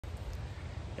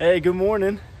Hey, good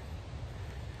morning.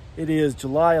 It is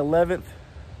July 11th,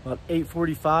 about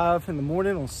 8:45 in the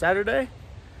morning on Saturday,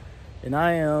 and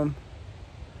I am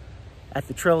at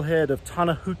the trailhead of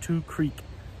Tonahutu Creek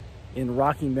in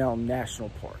Rocky Mountain National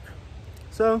Park.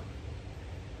 So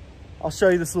I'll show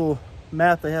you this little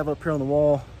map they have up here on the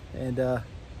wall and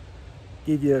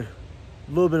give you a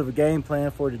little bit of a game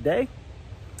plan for today.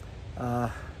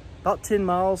 About 10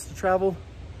 miles to travel.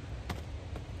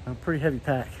 A pretty heavy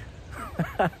pack.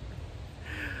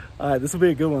 All right, this will be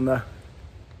a good one though.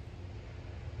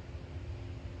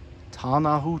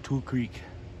 Tonahutu Creek.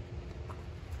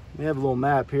 We have a little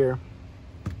map here.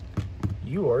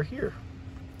 You are here.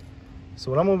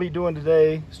 So what I'm gonna be doing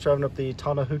today is traveling up the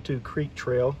Tonahutu Creek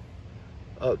Trail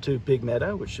up to Big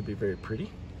Meadow, which should be very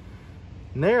pretty.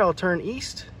 And there I'll turn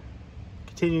east,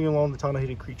 continuing along the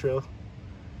Tonahutu Creek Trail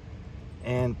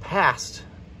and past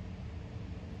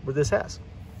where this has.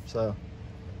 So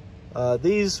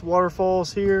these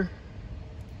waterfalls here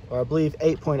are, I believe,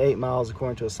 8.8 miles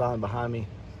according to a sign behind me.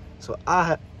 So I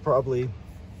have probably a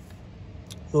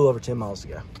little over 10 miles to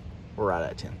go. We're right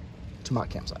at 10 to my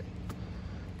campsite.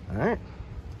 All right,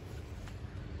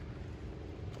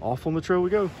 off on the trail we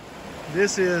go.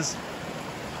 This is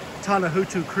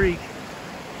Tonahutu Creek,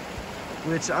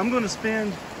 which I'm going to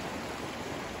spend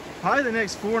probably the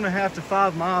next 4.5 to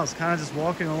 5 miles kind of just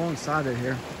walking alongside it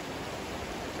here.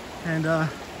 And if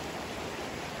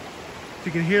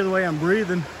you can hear the way I'm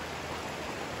breathing,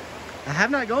 I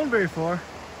have not gone very far,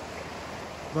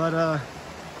 but I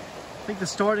think the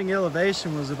starting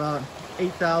elevation was about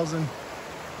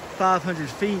 8,500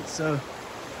 feet. So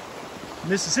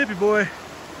Mississippi boy,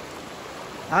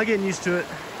 I'm getting used to it,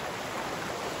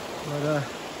 but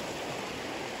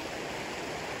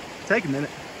take a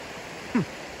minute.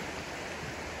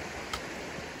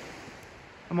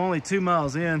 I'm only 2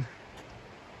 miles in,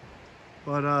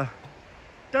 but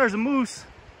there's a moose.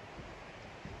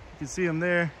 You can see him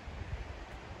there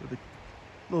with a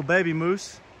little baby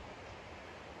moose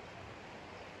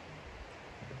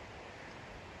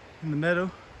in the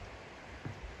meadow.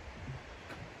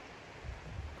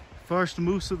 First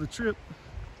moose of the trip.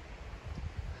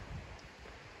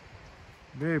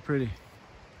 Very pretty.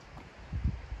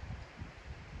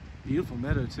 Beautiful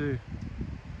meadow too.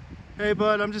 Hey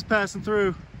bud, I'm just passing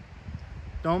through.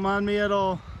 Don't mind me at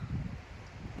all.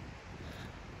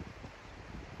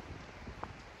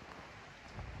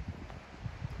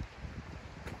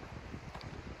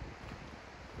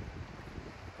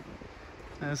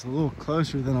 That's a little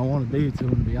closer than I want to be to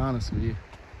them, to be honest with you.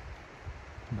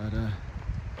 But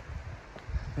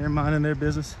they're minding their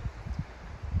business.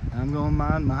 I'm gonna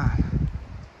mind mine.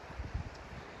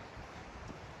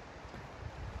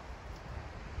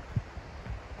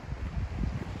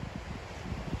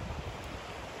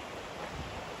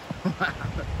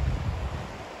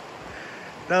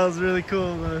 That was really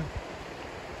cool though.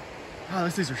 Wow,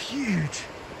 these things are huge.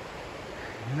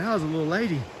 And that was a little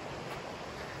lady.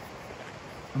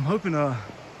 I'm hoping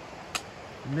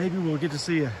maybe we'll get to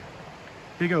see a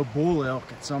big old bull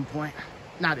elk at some point.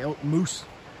 Not elk, moose.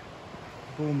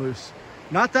 Bull moose.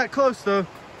 Not that close though.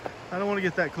 I don't want to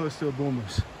get that close to a bull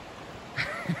moose.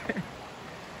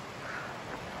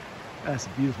 That's a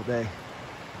beautiful day.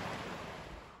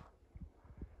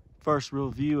 First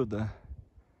real view of the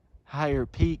higher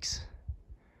peaks.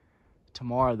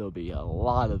 Tomorrow there'll be a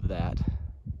lot of that,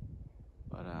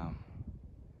 but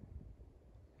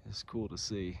it's cool to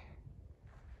see.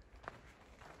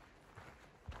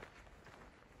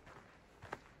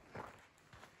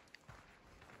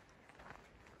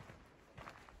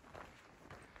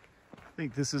 I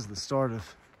think this is the start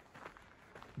of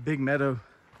Big Meadow.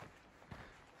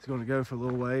 It's going to go for a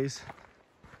little ways.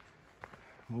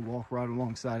 We'll walk right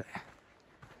alongside it.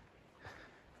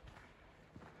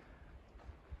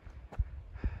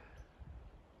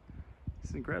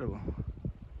 It's incredible.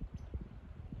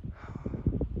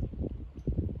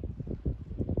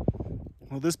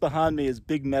 Well, this behind me is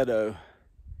Big Meadow,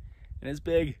 and it's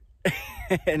big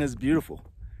and it's beautiful.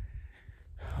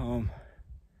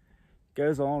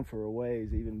 Goes on for a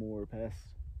ways, even more past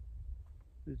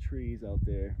the trees out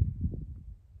there.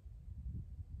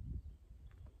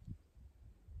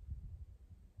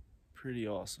 Pretty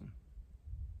awesome.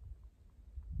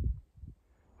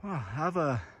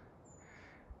 Wow,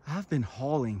 I've been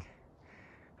hauling.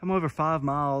 I'm over 5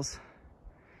 miles.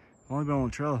 I've only been on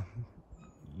the trail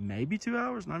maybe 2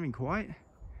 hours, not even quite.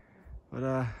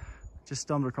 But just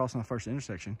stumbled across my first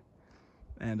intersection,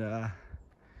 and I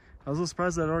was a little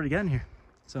surprised that I'd already gotten here.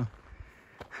 So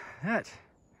that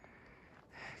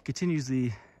continues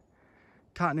the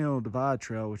Continental Divide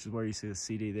trail, which is where you see the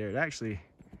CD there. It actually,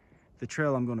 the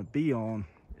trail I'm going to be on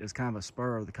is kind of a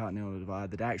spur of the Continental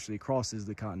Divide that actually crosses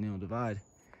the Continental Divide.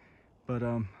 But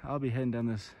I'll be heading down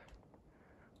this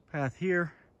path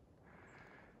here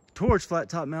towards Flat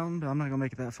Top Mountain, but I'm not gonna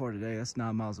make it that far today. That's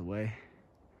 9 miles away.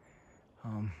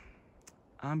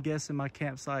 I'm guessing my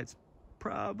campsite's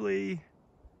probably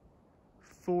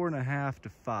 4.5 to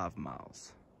 5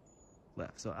 miles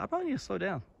left. So I probably need to slow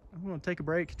down. I'm gonna take a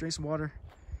break, drink some water,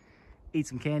 eat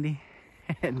some candy,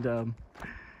 and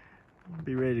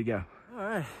be ready to go. All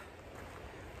right.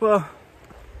 Well,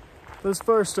 those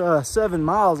first 7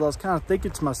 miles, I was kind of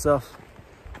thinking to myself,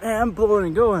 man, I'm blowing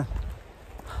and going.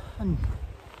 And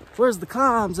where's the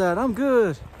climbs at? I'm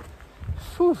good.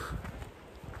 Whew.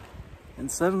 And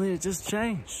suddenly it just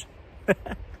changed. I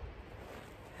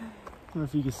don't know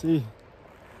if you can see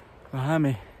behind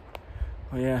me.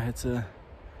 Well, yeah, it's a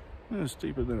little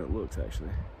steeper than it looks, actually.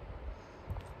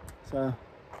 So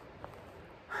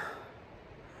I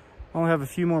only have a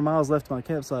few more miles left to my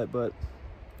campsite, but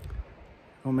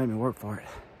it won't make me work for it.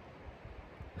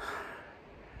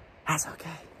 That's okay.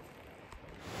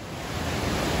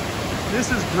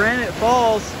 This is Granite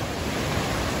Falls,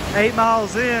 8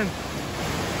 miles in.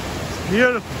 It's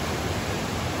beautiful.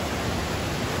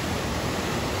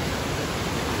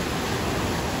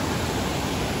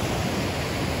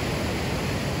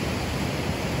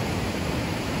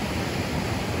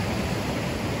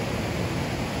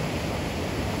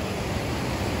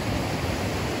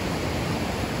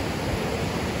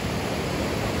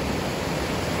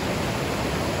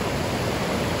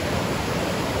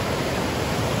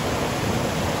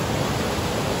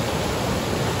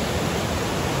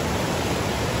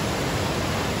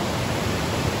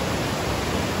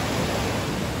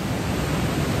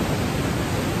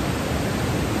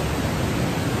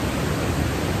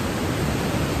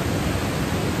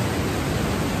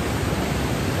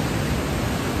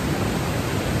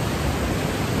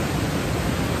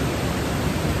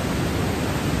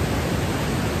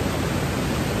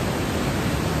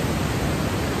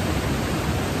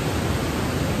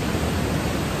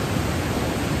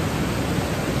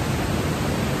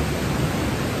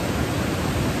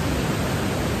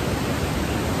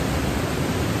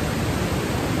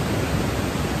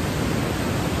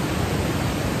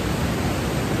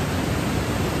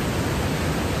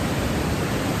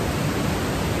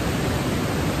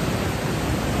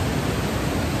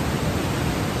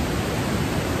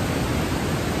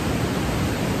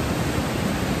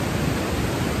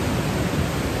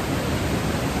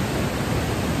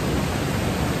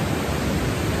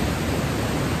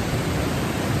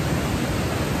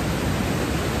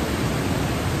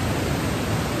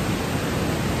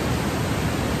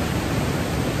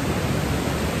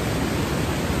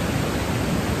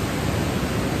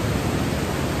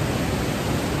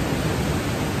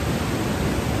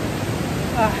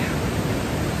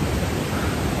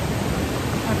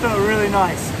 That felt really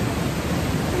nice.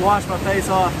 Wash my face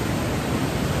off.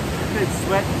 It's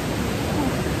sweating.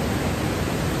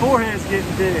 Forehead's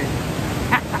getting big.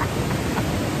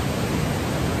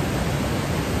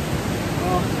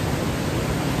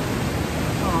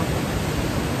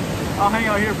 I'll hang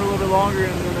out here for a little bit longer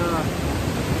and then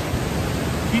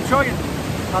keep trucking.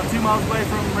 About 2 miles away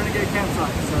from Renegade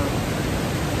Campsite, so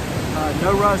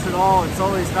no rush at all. It's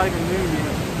not even noon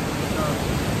yet. So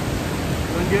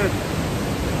doing good.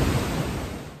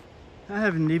 I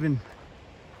haven't even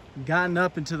gotten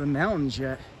up into the mountains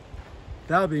yet.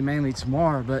 That'll be mainly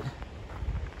tomorrow, but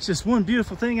it's just one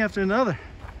beautiful thing after another.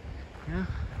 Yeah,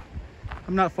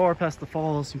 I'm not far past the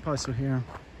falls. You can probably still hear them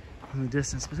in the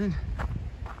distance, but then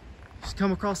just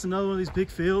come across another one of these big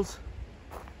fields.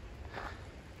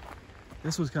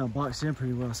 This one's kind of boxed in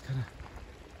pretty well. It's kind of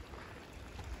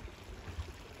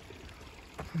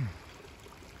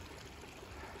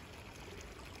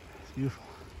it's beautiful.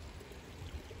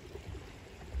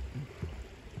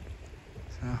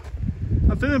 So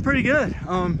I'm feeling pretty good.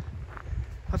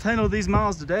 I've handled these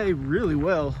miles today really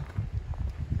well,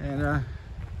 and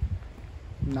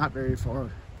not very far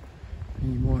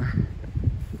anymore.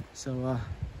 So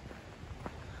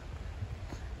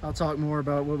I'll talk more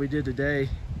about what we did today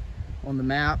on the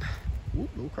map. Ooh,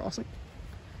 little crossing.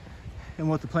 And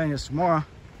what the plan is tomorrow,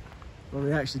 where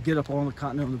we actually get up on the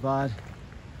Continental Divide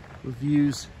with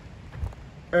views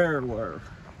everywhere.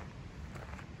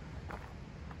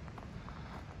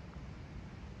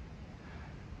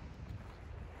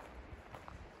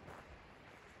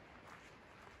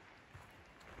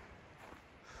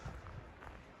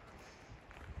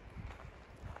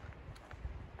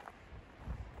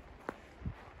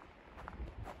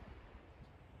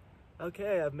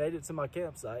 Okay, I've made it to my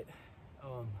campsite.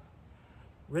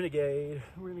 Renegade.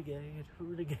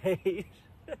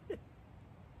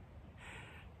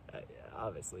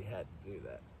 obviously had to do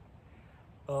that.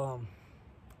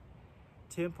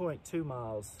 10.2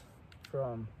 miles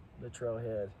from the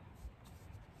trailhead.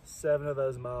 7 of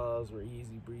those miles were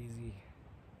easy breezy.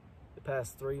 The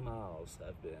past 3 miles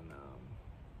have been a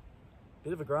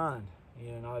bit of a grind,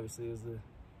 and obviously as the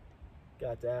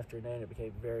got to afternoon it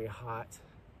became very hot,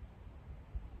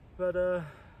 but I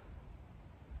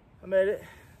made it.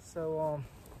 So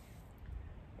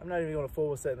I'm not even going to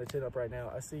fool with setting the tent up right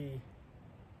now. I see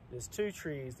there's 2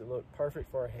 trees that look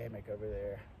perfect for a hammock over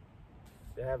there.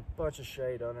 They have a bunch of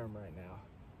shade under them right now,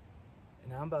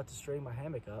 and I'm about to string my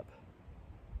hammock up,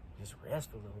 just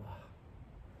rest for a little while.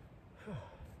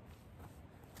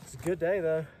 It's a good day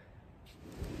though.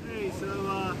 Hey,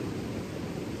 so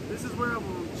this is where I'm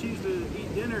gonna choose to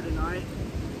eat dinner tonight.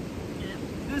 And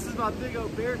this is my big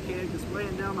old bear keg that's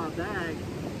weighing down my bag.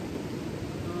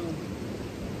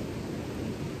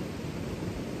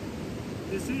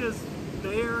 This is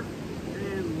bear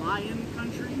and lion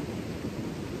country.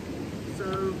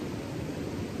 So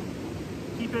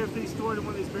keep everything stored in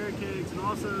one of these bear kegs, and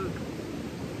also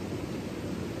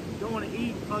don't want to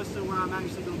eat close to where I'm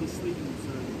actually going to be sleeping.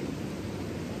 So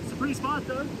it's a pretty spot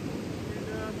though.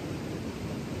 And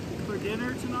for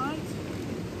dinner tonight,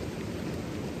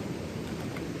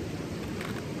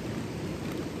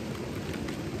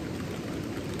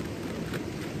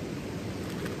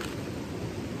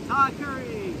 Thai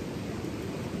curry.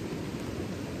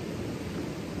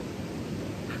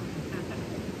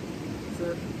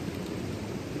 So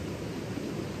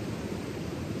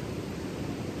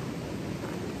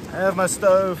I have my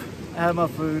stove, I have my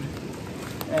food,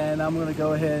 and I'm gonna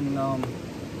go ahead and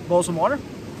boil some water,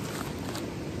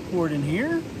 pour it in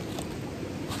here,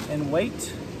 and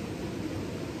wait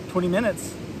 20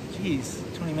 minutes. Jeez,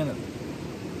 20 minutes.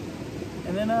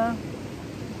 And then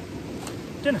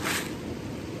dinner.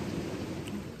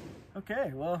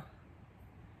 Okay, well,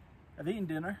 I've eaten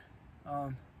dinner.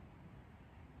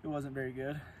 It wasn't very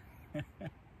good.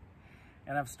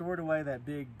 And I've stored away that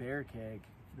big bear keg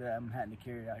that I'm having to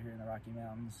carry out here in the Rocky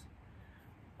Mountains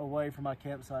away from my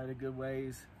campsite a good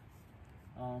ways.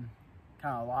 Kind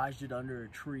of lodged it under a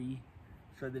tree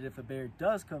so that if a bear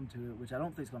does come to it, which I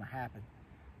don't think is going to happen,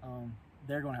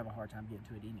 they're going to have a hard time getting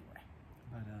to it anyway.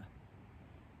 But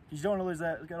you don't want to lose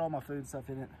that. It's got all my food and stuff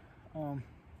in it.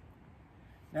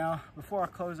 Now, before I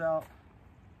close out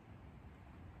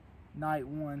night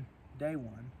 1, day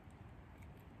 1,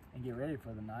 and get ready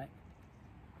for the night,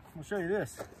 I'm gonna show you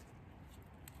this. This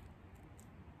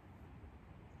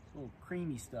little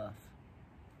creamy stuff.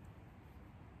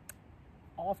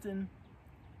 Often,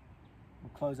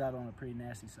 we'll close out on a pretty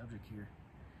nasty subject here.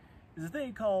 There's a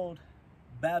thing called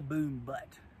baboon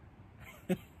butt.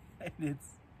 And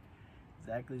it's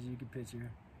exactly as you can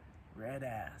picture, red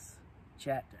ass,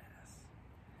 chapped ass.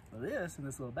 Well, this in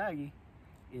this little baggie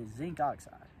is zinc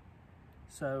oxide.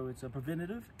 So it's a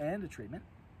preventative and a treatment.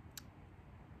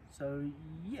 So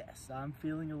yes, I'm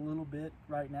feeling a little bit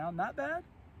right now, not bad,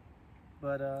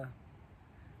 but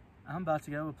I'm about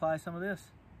to go apply some of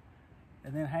this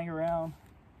and then hang around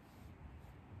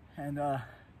and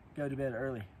go to bed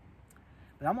early.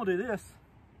 But I'm gonna do this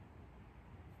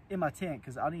in my tent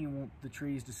because I don't even want the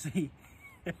trees to see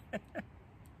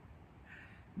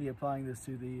me applying this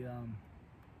to the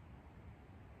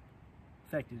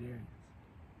affected areas.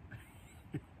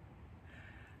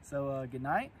 So good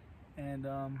night, and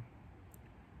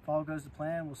if all goes to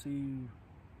plan, we'll see you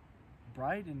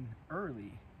bright and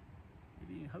early,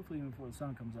 maybe hopefully even before the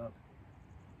sun comes up,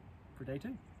 for day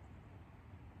 2.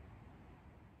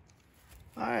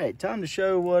 All right, time to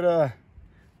show what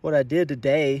I did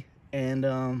today, and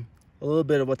a little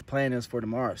bit of what the plan is for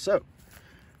tomorrow. So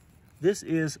this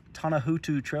is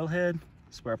Tanahutu Trailhead.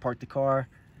 This is where I parked the car,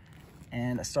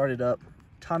 and I started up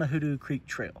Tanahutu Creek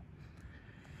Trail.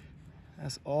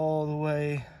 That's all the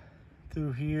way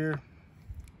through here.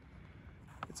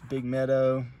 It's a big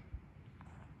meadow.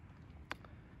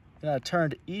 Then I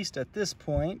turned east at this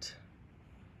point,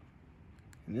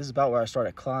 and this is about where I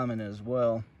started climbing as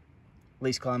well. At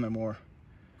least climbing more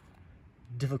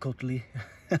difficultly.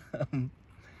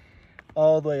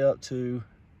 All the way up to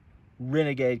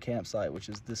Renegade Campsite, which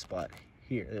is this spot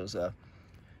here. It was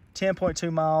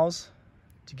 10.2 miles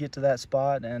to get to that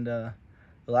spot, and the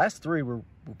last 3 were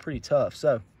pretty tough.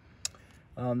 So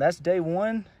that's day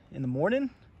 1 in the morning.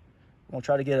 I'm gonna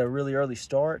try to get a really early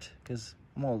start because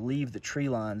I'm gonna leave the tree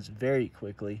lines very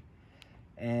quickly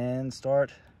and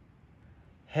start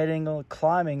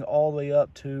climbing all the way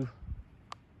up to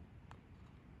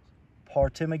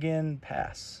Ptarmigan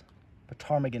Pass.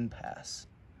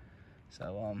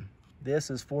 So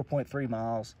this is 4.3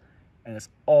 miles, and it's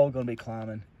all gonna be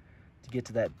climbing. to get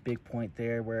to that big point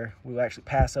there where we'll actually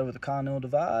pass over the Continental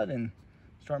Divide and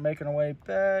start making our way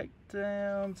back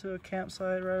down to a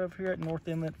campsite right over here at North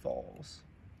Inlet Falls.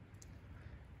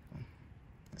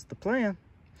 That's the plan.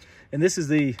 And this is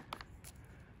the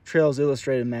Trails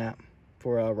Illustrated map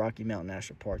for Rocky Mountain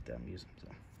National Park that I'm using. So.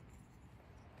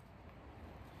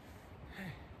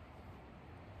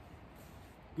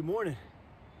 Good morning.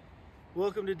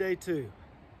 Welcome to day 2.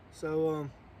 So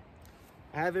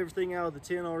I have everything out of the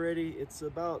tent already. It's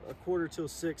about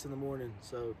 5:45 in the morning,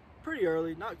 so pretty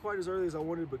early. Not quite as early as I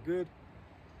wanted, but good.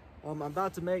 I'm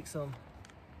about to make some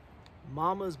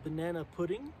Mama's banana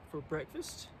pudding for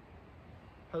breakfast.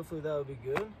 Hopefully that'll be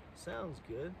good. Sounds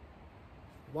good.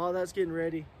 While that's getting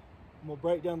ready, I'm gonna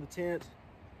break down the tent,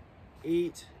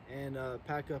 eat, and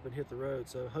pack up and hit the road.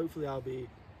 So hopefully I'll be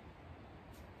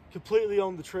completely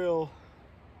on the trail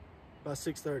by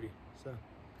 6:30. So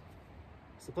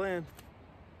that's the plan.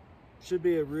 Should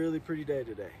be a really pretty day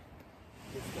today.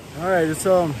 All right, it's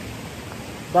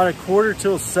about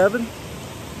 6:45,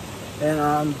 and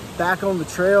I'm back on the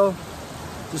trail.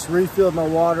 Just refilled my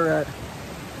water at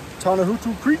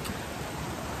Tanahutu Creek,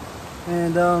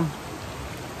 and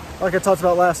like I talked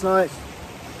about last night,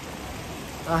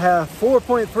 I have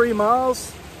 4.3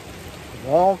 miles of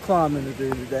wall climbing to do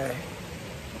today.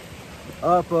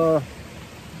 Up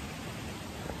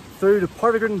through the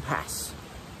Ptarmigan Pass.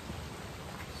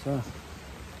 So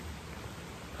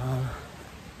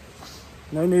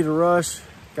no need to rush.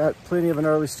 Got plenty of an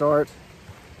early start,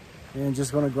 and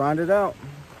just gonna grind it out.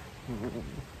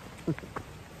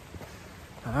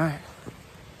 All right.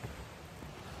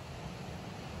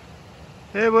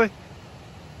 Hey, boy.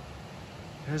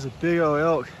 There's a big old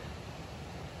elk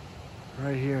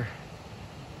right here.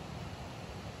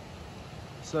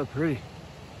 So pretty.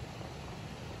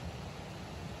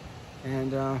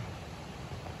 And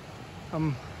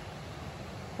I'm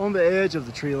on the edge of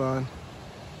the tree line.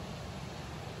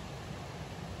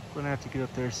 Gonna have to get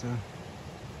up there soon.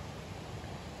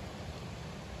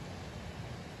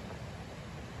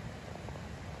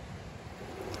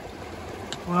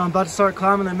 Well, I'm about to start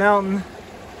climbing the mountain.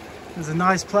 There's a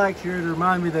nice plaque here to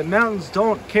remind me that mountains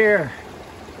don't care.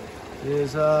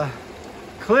 There's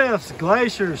cliffs,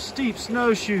 glaciers, steep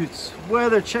snowshoots,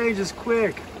 weather changes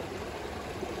quick.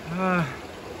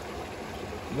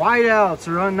 Whiteouts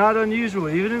are not unusual,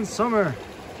 even in summer.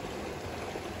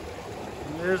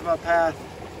 And there's my path.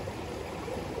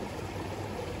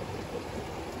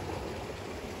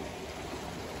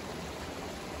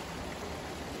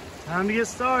 Time to get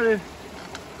started.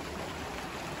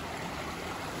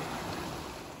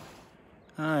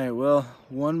 All right, well,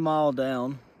 1 mile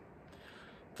down,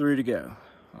 3 to go.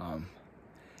 I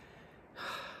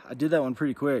did that one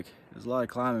pretty quick. It was a lot of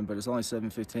climbing, but it's only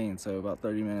 7:15, so about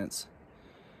 30 minutes.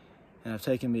 And I've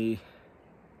taken me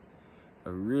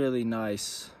a really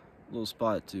nice little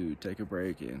spot to take a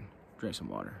break and drink some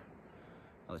water.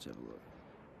 I'll let you have a look.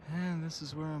 And this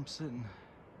is where I'm sitting.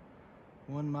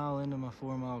 1 mile into my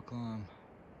 4-mile climb.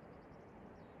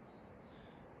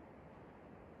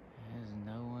 There's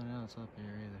no one else up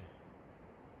here either.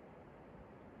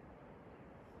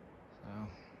 So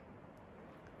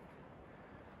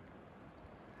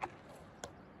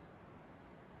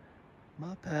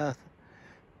my path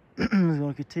is going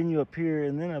to continue up here,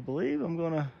 and then I believe I'm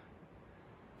going to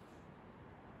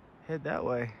head that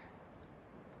way.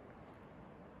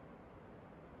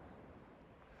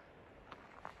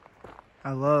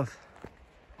 I love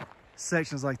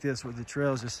sections like this where the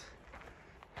trail's just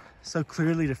so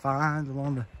clearly defined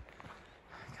along the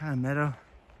kind of meadow.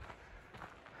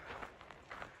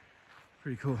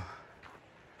 Pretty cool.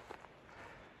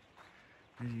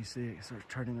 As you see, it starts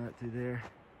turning right through there,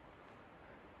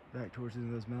 back towards the end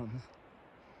of those mountains.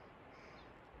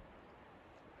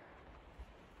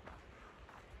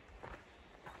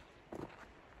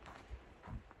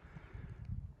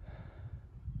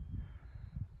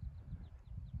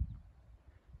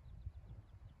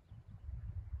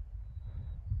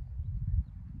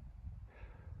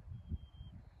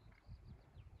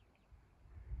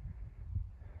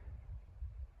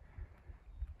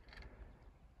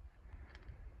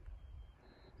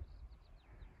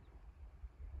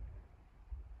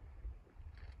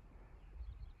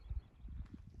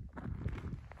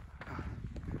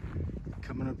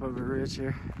 Coming up over a ridge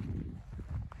here,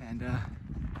 and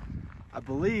I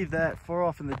believe that far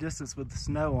off in the distance with the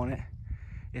snow on it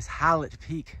is Inlet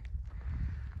Peak.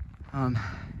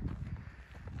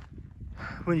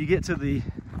 When you get to the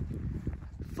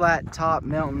flat top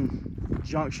mountain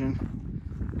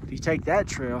junction, if you take that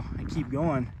trail and keep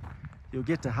going, you'll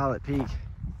get to Inlet Peak.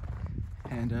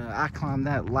 And I climbed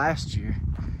that last year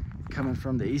coming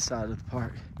from the east side of the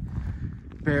park.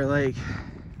 Bear Lake.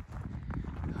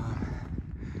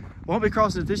 Won't be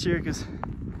crossing it this year because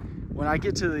when I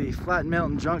get to the Flat Top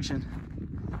Mountain Junction,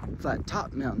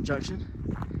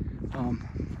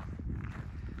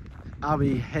 I'll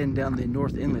be heading down the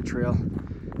North Inlet Trail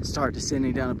and start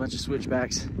descending down a bunch of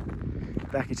switchbacks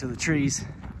back into the trees.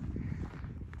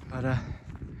 But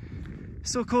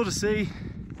still cool to see.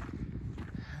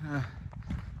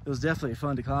 It was definitely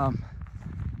fun to climb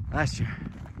last year.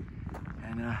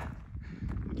 And I'll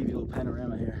give you a little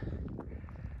panorama here.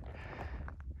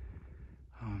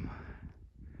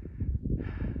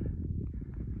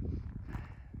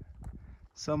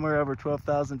 Somewhere over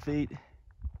 12,000 feet.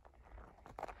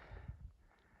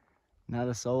 Not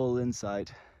a soul in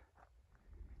sight.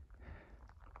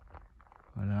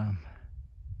 But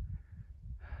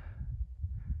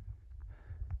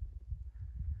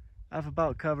I've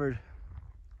about covered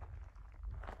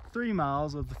 3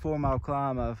 miles of the 4-mile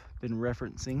climb I've been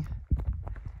referencing,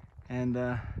 and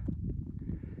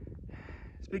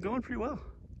it's been going pretty well.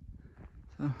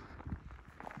 So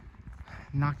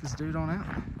knock this dude on out.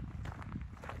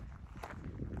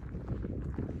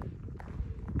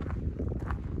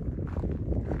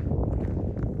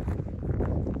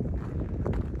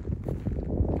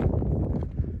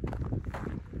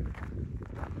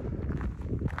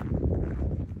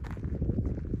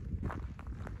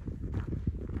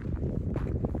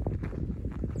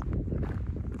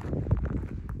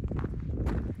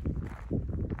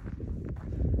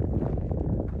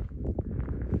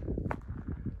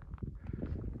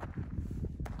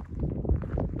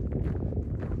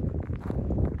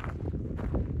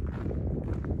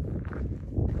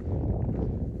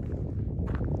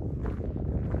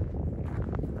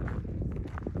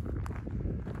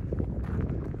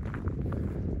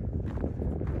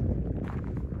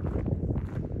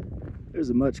 There's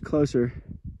a much closer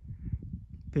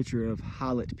picture of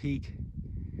Inlet Peak,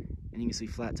 and you can see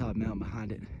Flat Top Mountain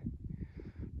behind it.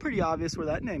 Pretty obvious where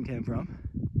that name came from.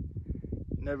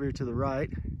 And over here to the right,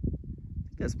 I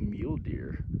think that's mule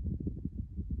deer.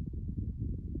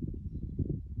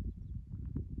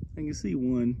 I can see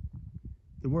one.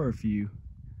 There were a few.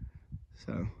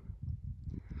 So,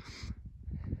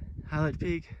 Inlet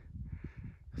Peak,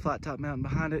 Flat Top Mountain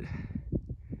behind it.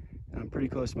 I'm pretty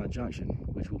close to my junction,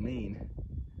 which will mean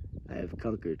I have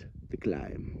conquered the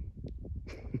climb.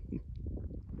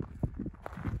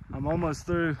 I'm almost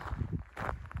through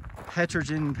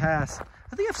Ptarmigan Pass.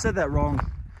 I think I've said that wrong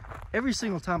every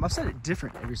single time. I've said it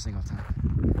different every single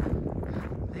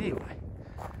time. Anyway,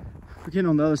 we're getting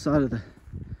on the other side of the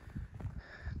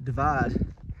divide,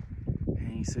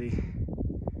 and you see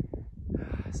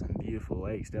some beautiful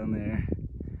lakes down there.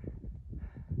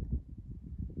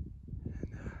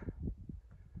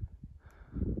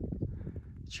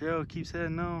 Trail keeps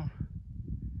heading on.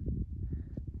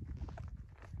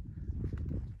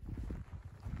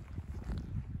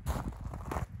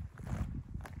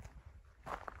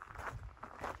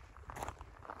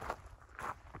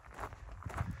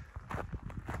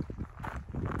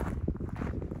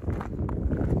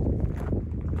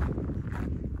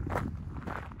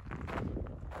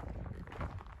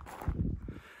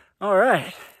 All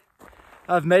right,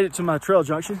 I've made it to my trail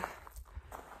junction.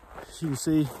 As you can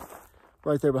see,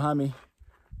 right there behind me,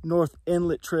 North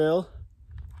Inlet Trail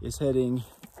is heading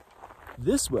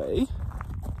this way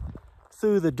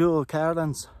through the dual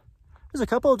caravans. There's a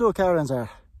couple of dual caravans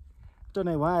there. Don't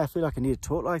know why I feel like I need a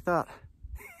tote like that.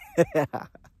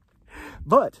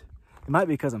 But it might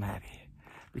be because I'm happy.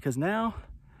 Because now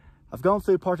I've gone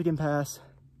through Ptarmigan Pass,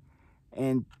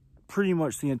 and pretty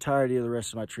much the entirety of the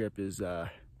rest of my trip is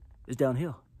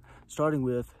downhill. Starting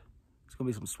with, there's gonna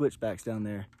be some switchbacks down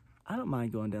there. I don't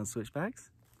mind going down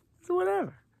switchbacks. It's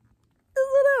whatever. It's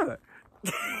whatever.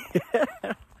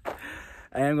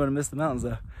 I am going to miss the mountains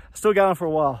though. I still got them for a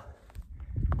while.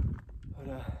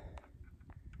 But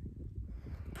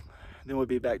then we'll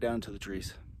be back down to the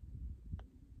trees.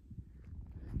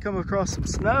 Come across some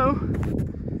snow.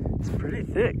 It's pretty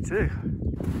thick too.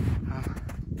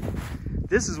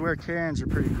 This is where cairns are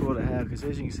pretty cool to have, because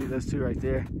as you can see, those two right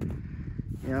there,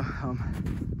 you know,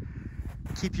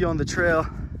 keep you on the trail.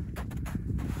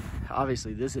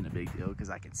 Obviously this isn't a big deal because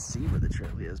I can see where the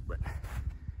trail is, but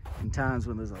in times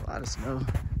when there's a lot of snow,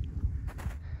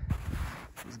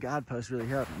 these guideposts really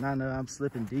help. And I know I'm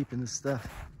slipping deep in this stuff,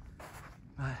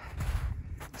 but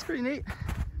it's pretty neat,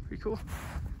 pretty cool.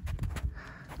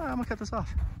 Oh, I'm gonna cut this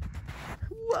off.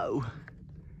 Whoa.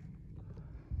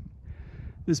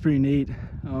 This is pretty neat.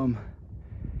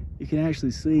 You can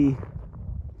actually see,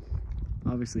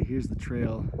 obviously here's the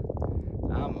trail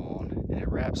I'm on, and it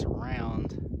wraps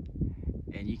around,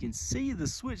 and you can see the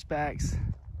switchbacks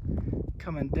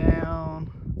coming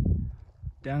down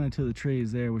into the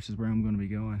trees there, which is where I'm going to be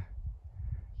going.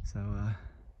 So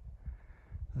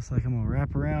looks like I'm gonna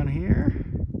wrap around here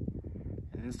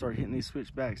and then start hitting these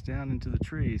switchbacks down into the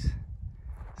trees.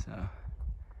 So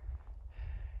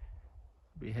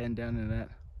be heading down into that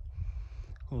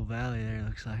little valley there,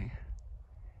 looks like.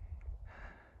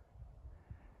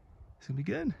 It's gonna be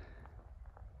good.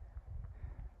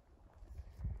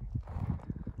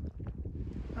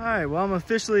 All right, well, I'm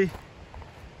officially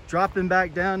dropping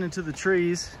back down into the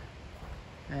trees,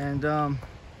 and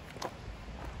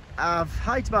I've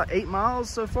hiked about 8 miles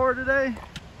so far today,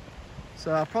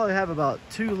 so I probably have about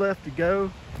 2 left to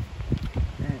go.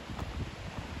 And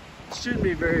it shouldn't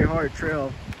be a very hard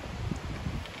trail.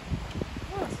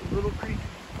 Oh, it's a little creek,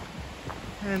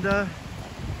 and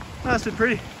that's been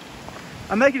pretty.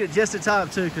 I'm making it just in time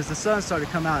too, because the sun started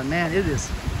to come out, and man, it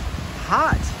is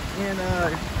hot in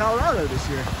Colorado this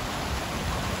year.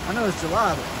 I know it's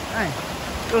July, but dang,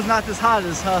 it was not this hot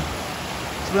as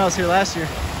when I was here last year.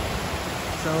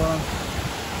 So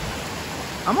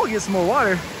I'm gonna get some more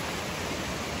water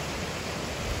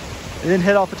and then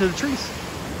head off into the trees.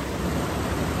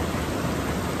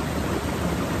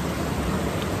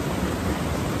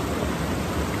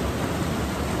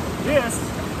 This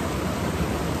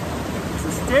is a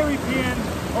Steripin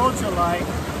Ultralight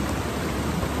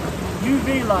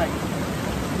UV light.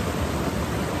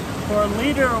 For a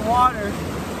liter of water,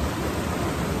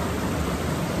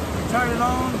 turn it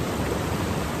on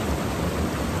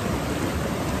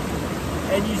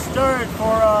and you stir it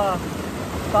for about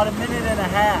 1.5 minutes.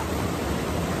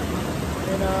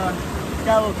 And it's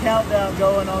got a little countdown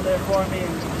going on there for me.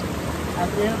 And at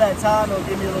the end of that time, it'll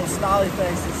give me a little smiley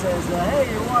face that says,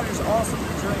 hey, your water's awesome to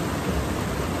drink.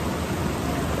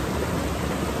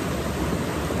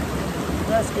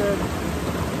 That's good.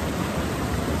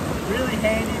 Really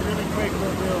handy, really quick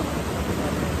little deal.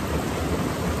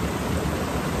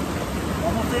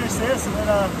 I'm gonna finish this and then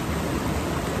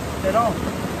head on.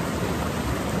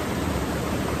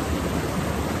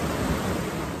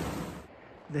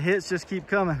 The hits just keep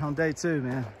coming on day 2,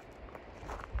 man.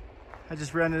 I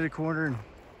just rounded a corner and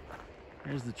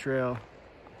here's the trail.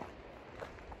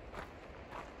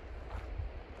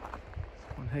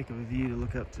 One heck of a view to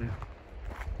look up to.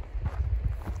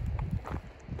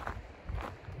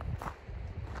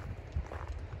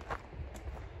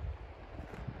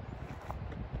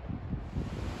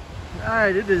 All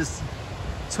right, it is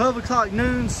 12 o'clock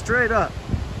noon straight up,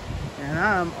 and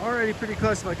I'm already pretty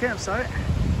close to my campsite.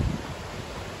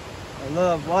 I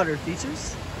love water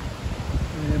features.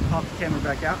 And then pop the camera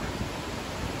back out.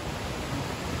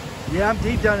 Yeah, I'm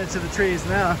deep down into the trees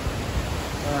now.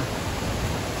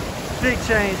 Big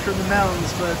change from the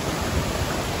mountains, but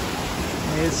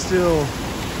it's still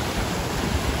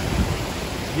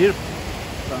beautiful.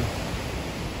 So,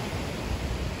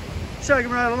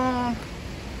 chugging right along.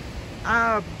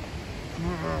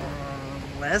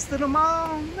 Less than a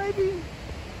mile, maybe?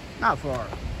 Not far.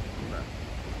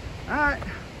 All right,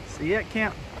 see you at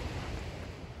camp.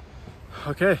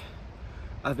 Okay,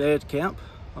 I've made camp.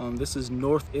 This is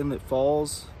North Inlet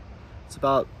Falls. It's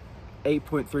about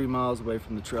 8.3 miles away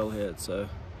from the trailhead. So,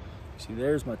 see,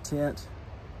 there's my tent.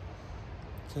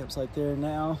 Campsite there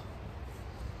now.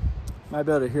 Might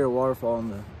be able to hear a waterfall in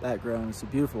the background. It's a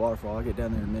beautiful waterfall. I'll get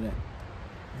down there in a minute.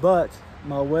 But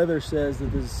my weather says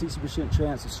that there's a 60%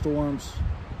 chance of storms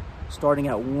starting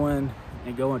at 1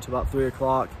 and going to about 3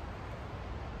 o'clock.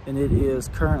 And it is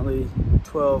currently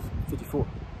 12:54.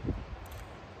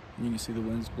 You can see the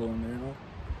winds blowing there and all.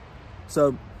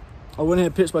 So I went ahead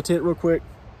and pitched my tent real quick.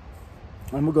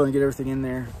 I'm gonna go and get everything in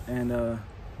there and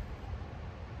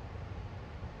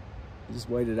just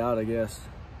wait it out, I guess.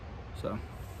 So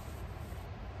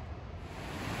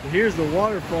here's the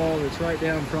waterfall that's right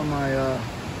down from my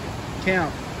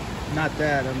camp. Not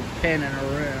that, I'm panning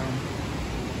around.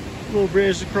 Little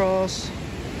bridge to cross.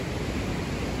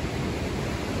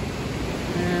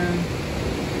 And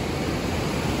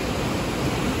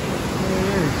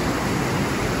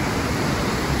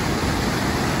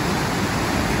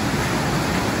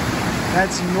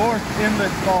that's North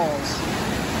Inlet Falls.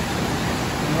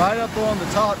 And right up on the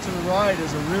top to the right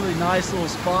is a really nice little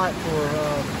spot for,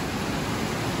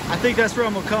 I think that's where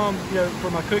I'm gonna come, you know,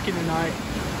 for my cooking tonight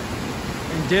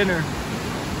and dinner,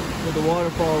 with the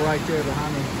waterfall right there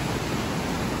behind me.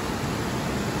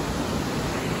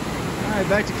 All right,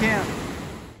 back to camp.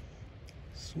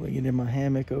 Swinging in my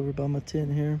hammock over by my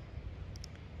tent here.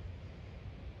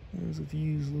 There's the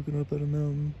views looking up at a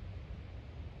mountain.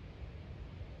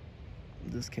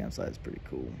 This campsite is pretty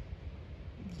cool.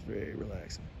 It's very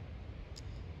relaxing.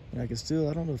 And I can still,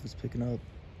 I don't know if it's picking up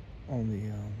on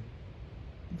the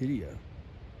video.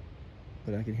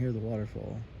 but I can hear the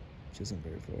waterfall, which isn't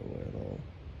very far away at all.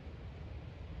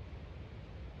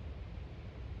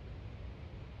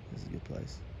 This is a good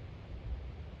place.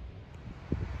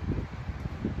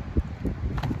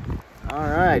 All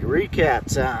right,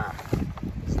 recap time.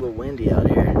 It's a little windy out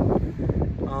here.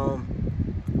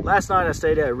 Last night I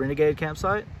stayed at a Renegade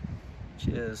campsite,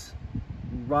 which is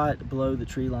right below the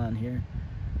tree line here.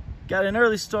 Got an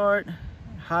early start,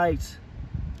 hiked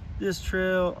this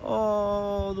trail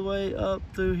all the way up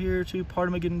through here to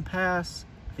Ptarmigan Pass.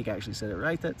 I think I actually said it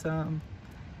right that time.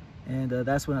 And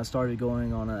that's when I started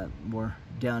going on a more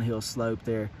downhill slope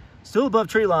there. Still above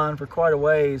tree line for quite a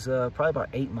ways, probably about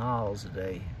 8 miles a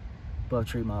day. Above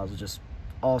tree miles, just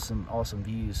awesome, awesome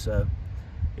views. So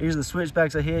here's the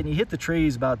switchbacks I hit, and you hit the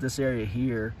trees about this area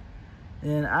here.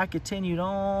 Then I continued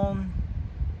on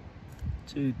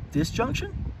to this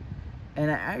junction,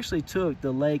 and I actually took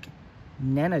the Lake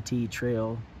Nanatee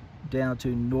Trail down to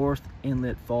North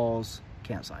Inlet Falls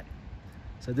campsite.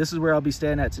 So this is where I'll be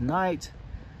staying at tonight.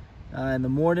 In the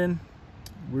morning,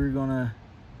 we're gonna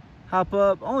hop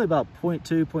up only about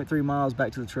 0.2, 0.3 miles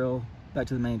back to the trail, back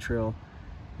to the main trail,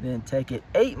 then take it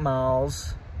 8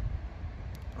 miles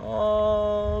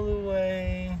all the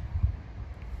way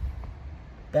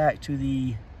back to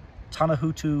the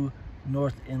Tanahutu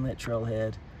North Inlet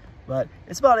Trailhead. But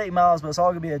it's about 8 miles, but it's all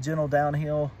gonna be a gentle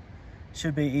downhill.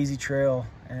 Should be easy trail,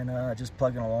 and just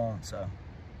plugging along. So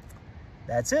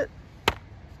that's it.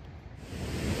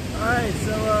 All right,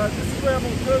 so this is where I'm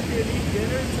gonna cook and eat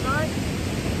dinner tonight.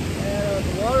 And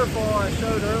the waterfall I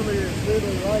showed earlier is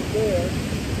literally right there.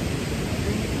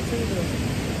 And you can see there's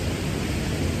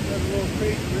a little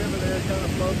creek river there kind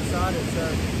of flow beside it. So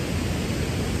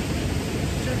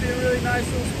should be a really nice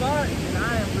little spot, and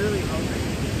I am really hungry.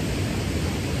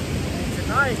 And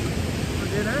tonight for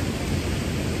dinner,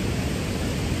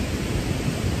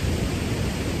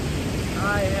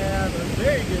 I have a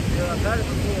very good meal. I've had it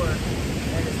before,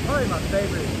 and it's probably my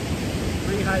favorite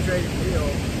rehydrated meal.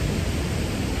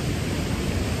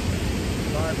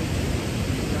 Barbecue.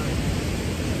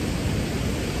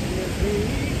 Here's the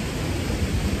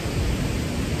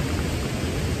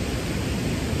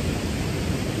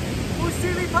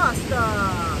fusilli pasta.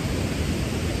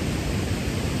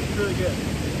 It's really good.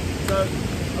 So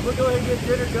I'm gonna go ahead and get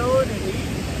dinner going and eat,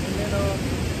 and then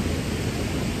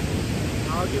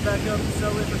I'll get back up and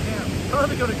settle in for camp.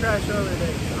 Probably gonna crash early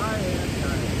today. I am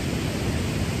tired.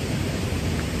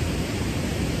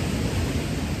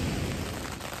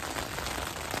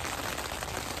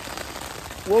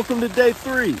 Welcome to day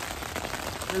 3.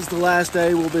 This is the last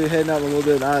day. We'll be heading out in a little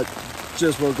bit. I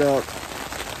just woke up.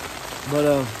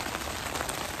 But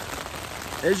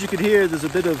as you can hear, there's a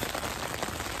bit of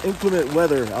inclement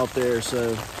weather out there,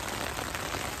 so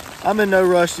I'm in no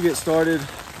rush to get started.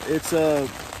 It's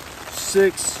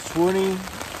 6:20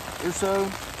 or so.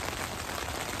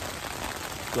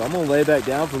 So I'm gonna lay back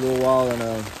down for a little while and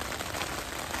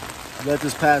let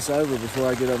this pass over before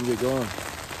I get up and get going.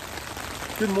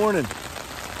 Good morning.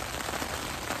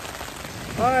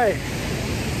 All right,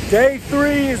 day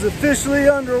 3 is officially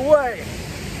underway.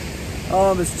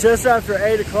 It's just after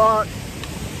 8 o'clock.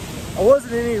 I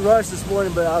wasn't in any rush this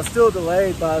morning, but I was still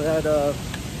delayed by that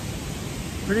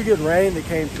pretty good rain that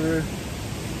came through.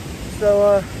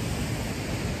 So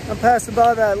I'm passing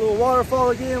by that little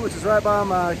waterfall again, which is right by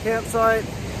my campsite.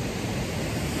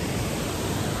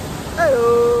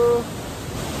 Hey-o!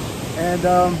 And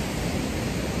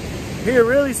here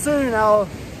really soon I'll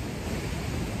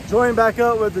join back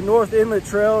up with the North Inlet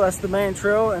Trail. That's the main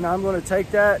trail, and I'm going to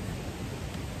take that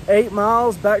 8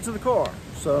 miles back to the car.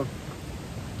 So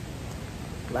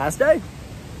last day.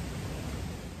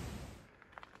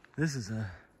 This is an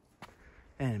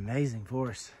amazing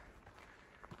forest.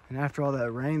 And after all that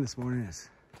rain this morning, it's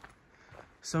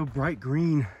so bright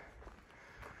green.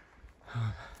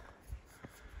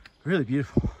 Really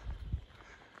beautiful.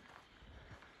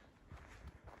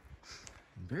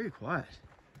 And very quiet.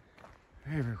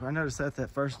 Very, very quiet. I noticed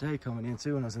that first day coming in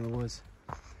too when I was in the woods.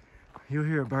 You'll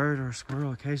hear a bird or a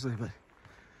squirrel occasionally, but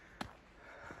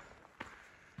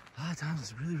a lot of times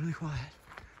it's really, really quiet.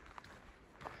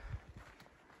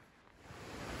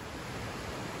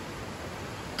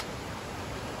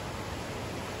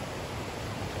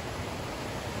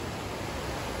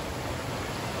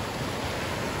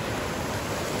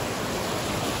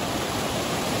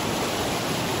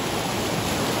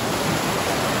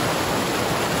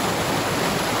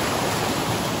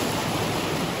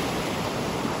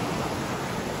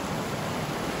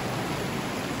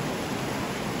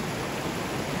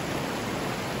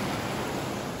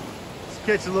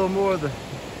 Catch a little more of the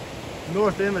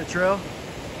North Inlet Trail.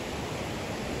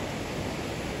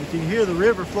 can hear the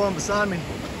river flowing beside me.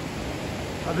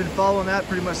 I've been following that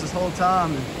pretty much this whole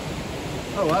time. And,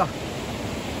 oh wow.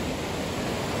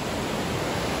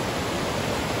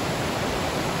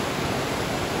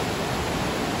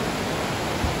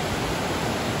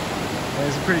 Yeah,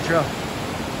 it's a pretty trail.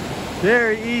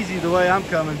 Very easy the way I'm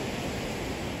coming.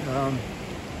 You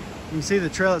can see the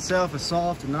trail itself is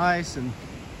soft and nice, and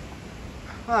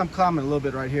well, I'm climbing a little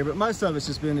bit right here, but most of it's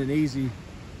just been an easy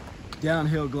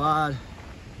downhill glide.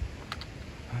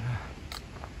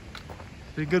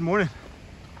 It's been a good morning.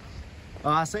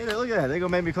 I say that, look at that, they're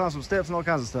gonna make me climb some steps and all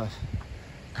kinds of stuff.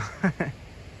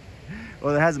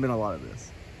 Well, there hasn't been a lot of this.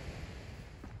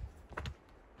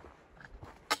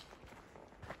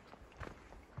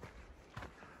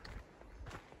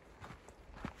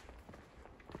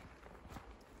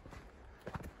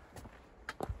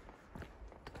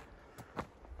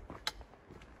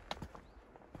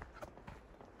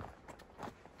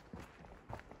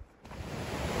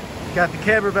 Got the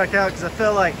camera back out because I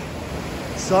felt like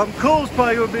something cool's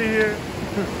probably gonna be here.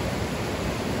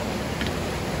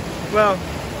 Well,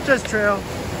 just trail,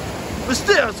 but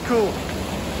still it's cool.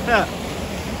 Yeah.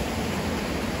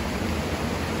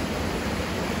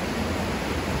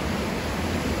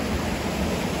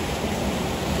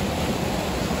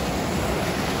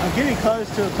 I'm getting close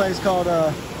to a place called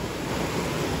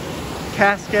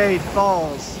Cascade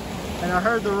Falls, and I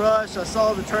heard the rush. I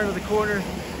saw the turn of the corner.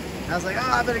 I was like, oh,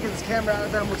 I better get this camera out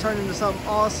of there. I'm gonna turn into something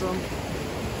awesome.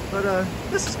 But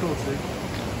this is cool too.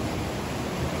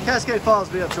 Cascade Falls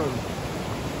will be up shortly.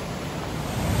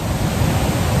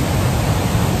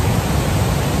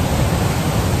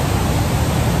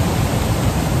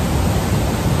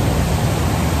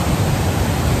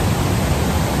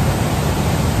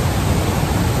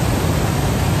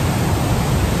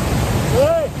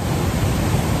 Hey,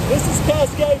 this is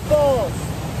Cascade Falls.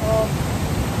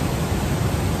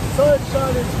 Sun's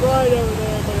shining bright over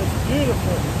there, but it's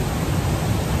beautiful.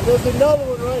 And there's another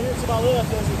one right here to my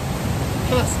left. There's a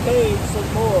cascade some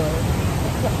more.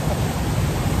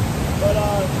 But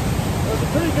there's a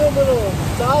pretty good little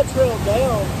side trail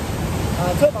down.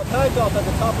 I took my pack off at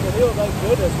the top of the hill, thank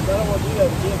goodness, because I don't want to do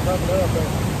that again coming up. But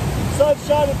sun's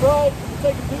shining bright. You can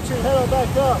take a picture and head on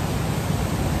back up.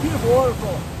 Beautiful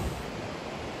waterfall.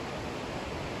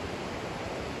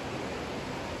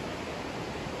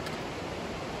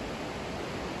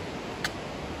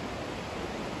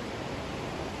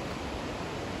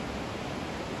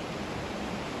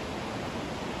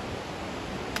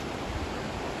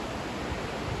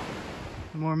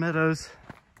 More meadows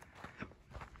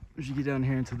as you get down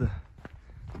here into the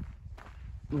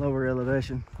lower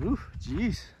elevation. Ooh,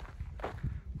 geez.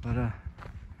 But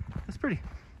that's pretty.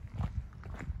 I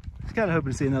was kind of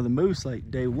hoping to see another moose like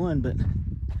day one, but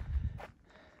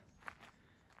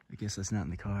I guess that's not in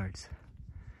the cards.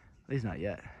 At least not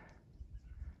yet.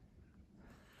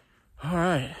 All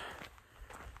right,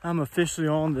 I'm officially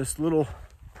on this little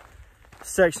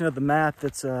section of the map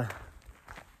that's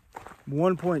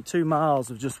 1.2 miles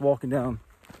of just walking down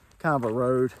kind of a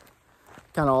road,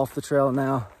 kind of off the trail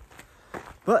now.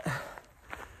 But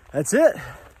that's it.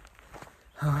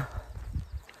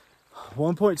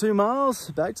 1.2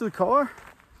 miles back to the car.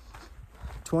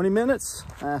 20 minutes.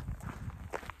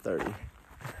 30.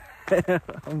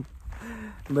 I'm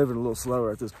moving a little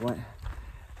slower at this point.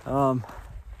 And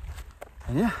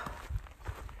yeah,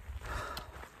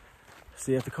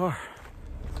 see you at the car.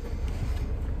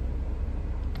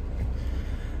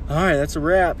 All right, that's a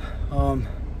wrap.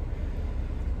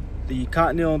 The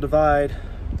Continental Divide,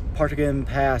 Ptarmigan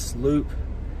Pass loop,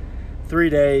 3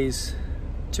 days,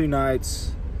 2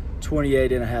 nights,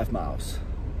 28.5 miles.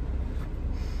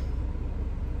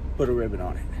 Put a ribbon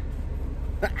on it.